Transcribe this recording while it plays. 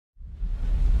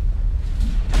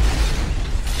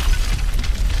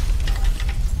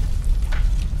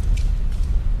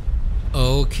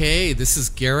Okay, this is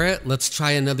Garrett. Let's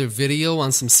try another video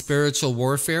on some spiritual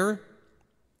warfare.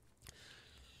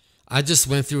 I just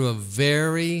went through a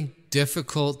very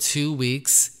difficult 2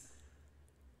 weeks.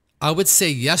 I would say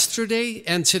yesterday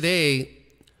and today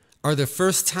are the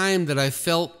first time that I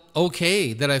felt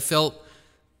okay, that I felt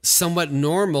somewhat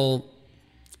normal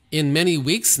in many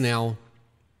weeks now.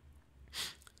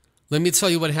 Let me tell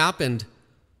you what happened.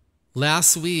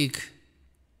 Last week,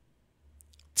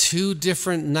 2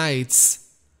 different nights,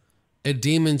 a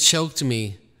demon choked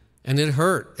me, and it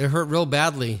hurt. It hurt real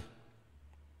badly.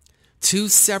 2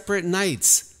 separate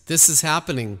nights, this is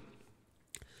happening.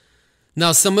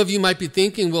 Now, some of you might be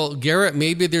thinking, well, Garrett,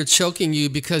 maybe they're choking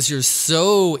you because you're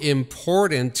so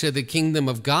important to the kingdom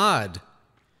of God.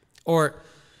 Or,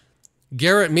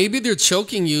 Garrett, maybe they're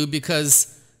choking you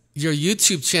because your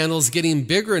YouTube channel is getting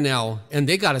bigger now, and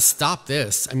they got to stop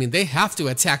this. I mean, they have to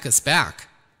attack us back.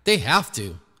 They have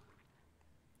to.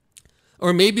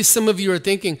 Or maybe some of you are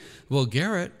thinking, well,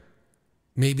 Garrett,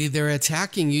 maybe they're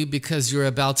attacking you because you're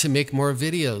about to make more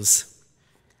videos.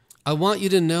 I want you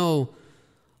to know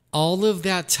all of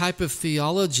that type of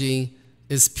theology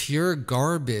is pure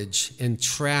garbage and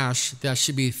trash that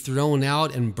should be thrown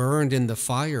out and burned in the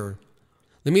fire.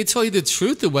 Let me tell you the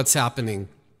truth of what's happening.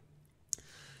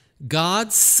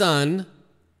 God's Son,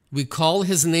 we call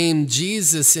his name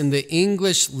Jesus in the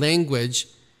English language.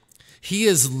 He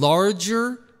is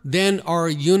larger than our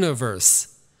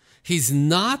universe. He's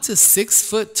not a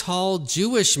 6-foot-tall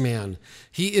Jewish man.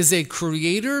 He is a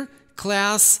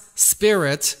creator-class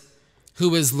spirit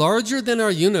who is larger than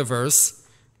our universe,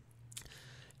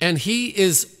 and he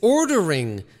is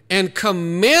ordering and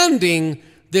commanding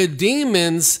the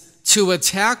demons to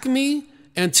attack me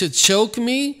and to choke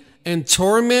me and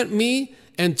torment me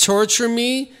and torture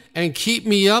me and keep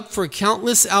me up for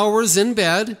countless hours in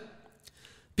bed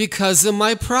because of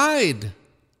my pride.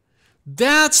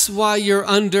 That's why you're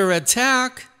under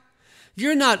attack.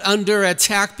 You're not under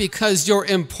attack because you're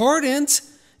important.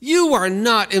 You are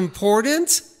not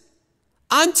important.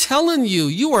 I'm telling you,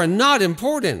 you are not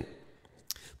important.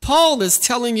 Paul is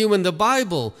telling you in the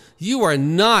Bible, you are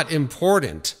not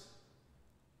important.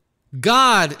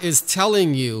 God is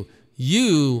telling you,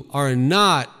 you are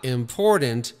not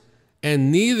important,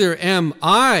 and neither am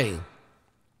I.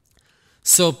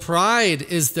 So pride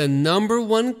is the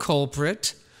 #1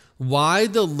 culprit why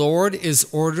the Lord is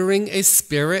ordering a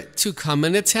spirit to come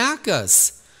and attack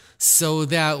us, so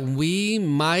that we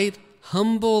might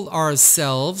humble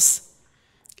ourselves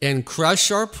and crush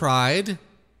our pride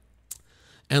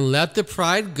and let the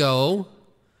pride go,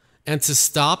 and to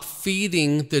stop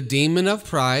feeding the demon of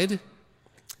pride,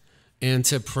 and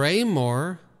to pray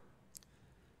more,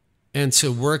 and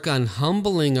to work on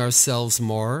humbling ourselves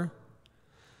more,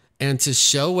 and to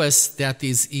show us that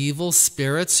these evil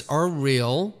spirits are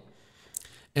real,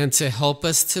 and to help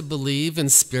us to believe in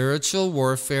spiritual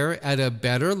warfare at a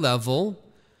better level,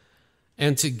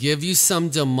 and to give you some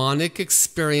demonic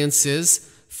experiences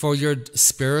for your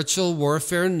spiritual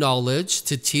warfare knowledge,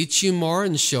 to teach you more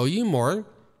and show you more,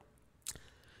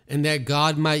 and that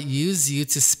God might use you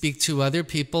to speak to other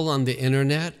people on the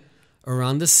internet or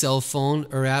on the cell phone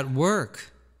or at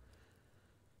work.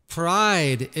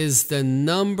 Pride is the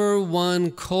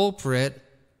 #1 culprit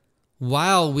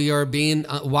while we are being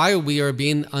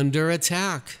under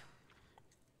attack.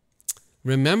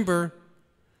 Remember,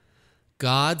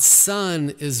 God's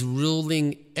Son is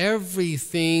ruling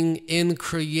everything in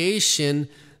creation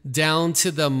down to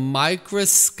the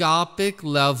microscopic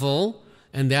level,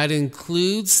 and that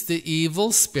includes the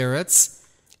evil spirits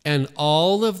and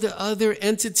all of the other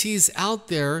entities out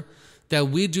there that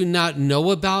we do not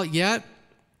know about yet,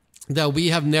 that we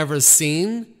have never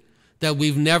seen, that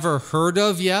we've never heard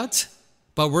of yet,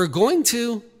 but we're going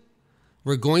to.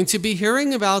 We're going to be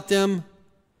hearing about them.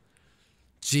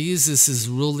 Jesus is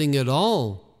ruling it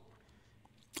all.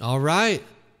 All right.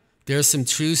 There's some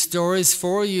true stories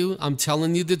for you. I'm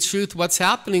telling you the truth, what's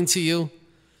happening to you.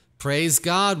 Praise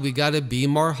God. We got to be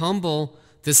more humble.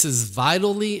 This is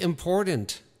vitally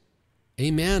important.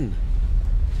 Amen.